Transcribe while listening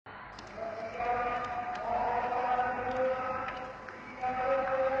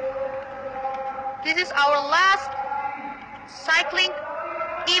This is our last cycling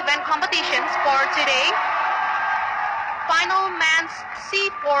event competitions for today. Final men's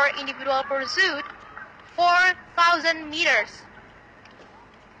C4 individual pursuit, 4,000 meters.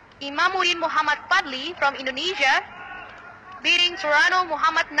 Imamuddin Muhammad Fadli from Indonesia beating Surano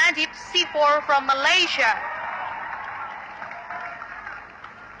Muhammad Najib C4 from Malaysia.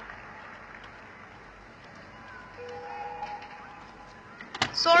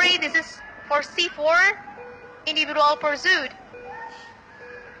 Sorry, this is for C4 individual pursuit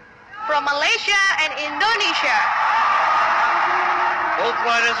from Malaysia and Indonesia. Both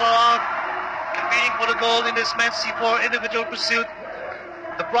riders are competing for the gold in this men's C4 individual pursuit.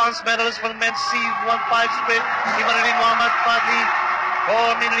 The bronze medalist for the men's C15 sprint, Imamuddin Muhammad Fadli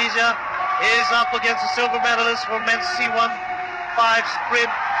from Indonesia, is up against the silver medalist for men's C15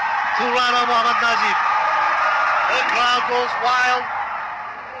 sprint, Surano Muhammad Najib. The crowd goes wild,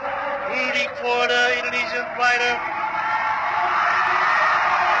 rooting for the Indonesian rider.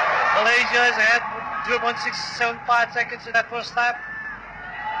 Malaysia is ahead 0.675 seconds in that first lap.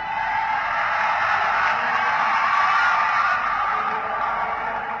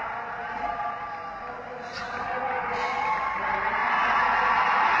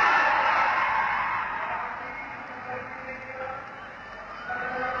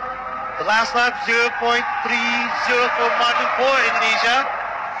 The last lap, 0.304 margin for Indonesia.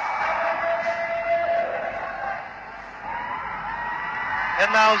 And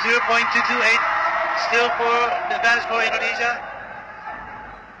now 0.228 still for the advantage for Indonesia.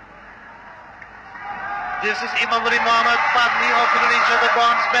 This is Imamuddin Muhammad Fadli of Indonesia, the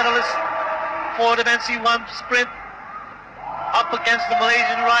bronze medalist for the men's C1 sprint, up against the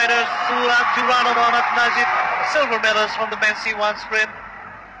Malaysian rider Surano Muhammad Najib, silver medalist from the men's C1 sprint.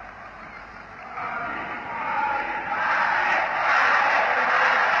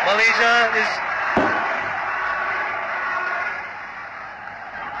 Malaysia is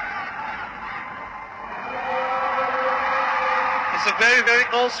it's a very, very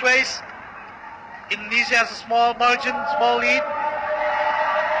close race. Indonesia has a small margin, small lead.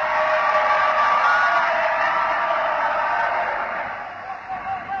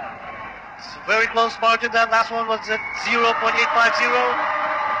 It's a very close margin. That last one was at 0.850.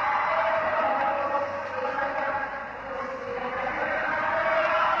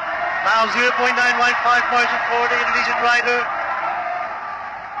 Now 0.915 margin for the Indonesian rider.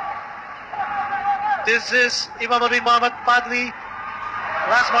 This is Imamuddin Muhammad Fadli.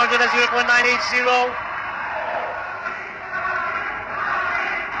 Last margin at 0.980.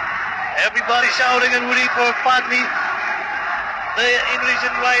 Everybody shouting and rooting for Fadli, the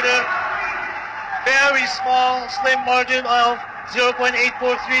Indonesian rider. Very small, slim margin of 0.843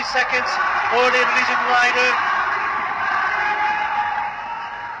 seconds for the Indonesian rider.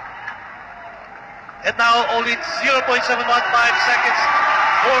 And now only 0.715 seconds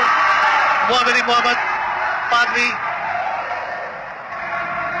for Mohammad Fadli.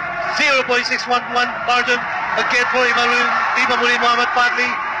 0.611 margin again for Imamuddin Muhammad Fadli.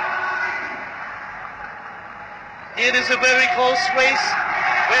 It is a very close race,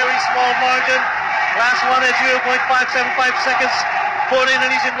 very small margin. Last one at 0.575 seconds for the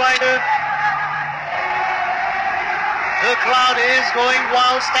Indonesian rider. The crowd is going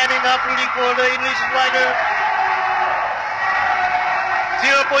wild, standing up, rooting for the Indonesian rider.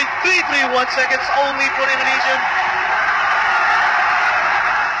 0.331 seconds only for the Indonesian.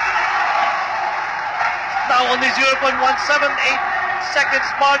 Now only 0.178 seconds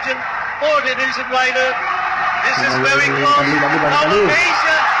margin for the Indonesian rider. This is very close. Now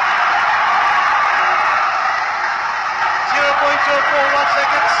Malaysia. 0.041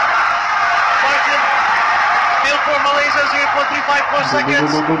 seconds margin. Still for Malaysia, 0.354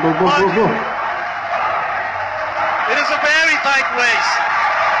 seconds margin. It is a very tight race.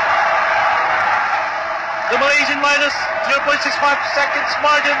 The Malaysian minus 0.65 seconds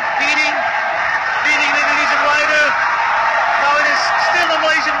margin beating the Indonesian rider. Now it is still the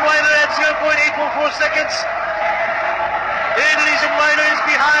Malaysian rider at 0.844 seconds. The Indonesian rider is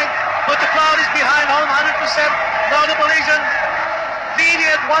behind, but the crowd is behind 100%. Now the Malaysian leading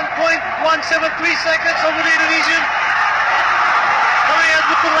at 1.173 seconds over the Indonesian. Coming out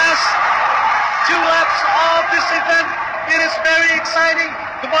with the last 2 laps of this event. It is very exciting.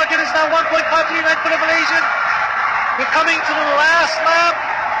 The margin is now 1.539 for the Malaysian. We're coming to the last lap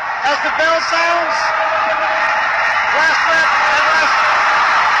as the bell sounds. Last lap and last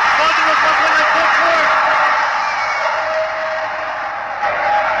margin was 1.944.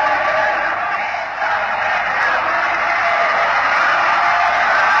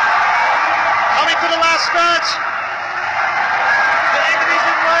 Coming to the last stretch. The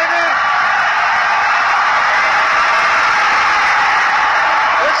Indonesian rider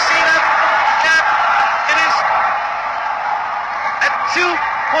 2.0.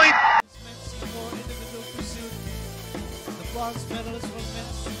 Men's C4 individual pursuit. The bronze medalist for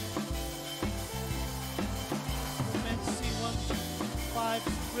men's C1 5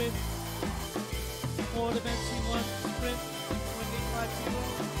 sprint. For the men's C1 sprint,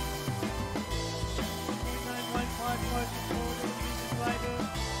 28.50. 0.915 margin for the Indonesian rider.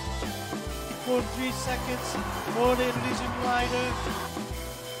 4.3 seconds for the Indonesian rider.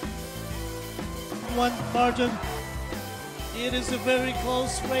 One margin. It is a very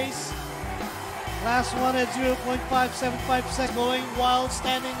close race. Last one at 0.575 seconds, going while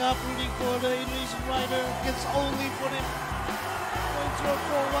standing up, rooting for the Indonesian rider. It's only for him.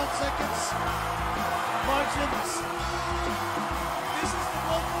 0.041 seconds. Margins. This is the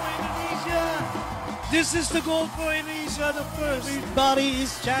goal for Indonesia. This is the goal for Indonesia. The first. Everybody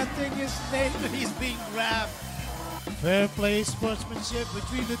is chanting his name and he's being grabbed. Fair play sportsmanship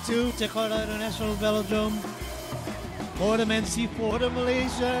between the two. Jakarta International Velodrome. For the men's C4, the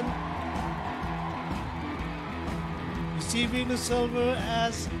Malaysian. Receiving the silver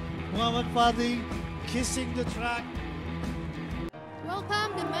as Mohammad kissing the track.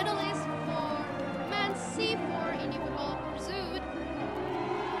 Welcome the medal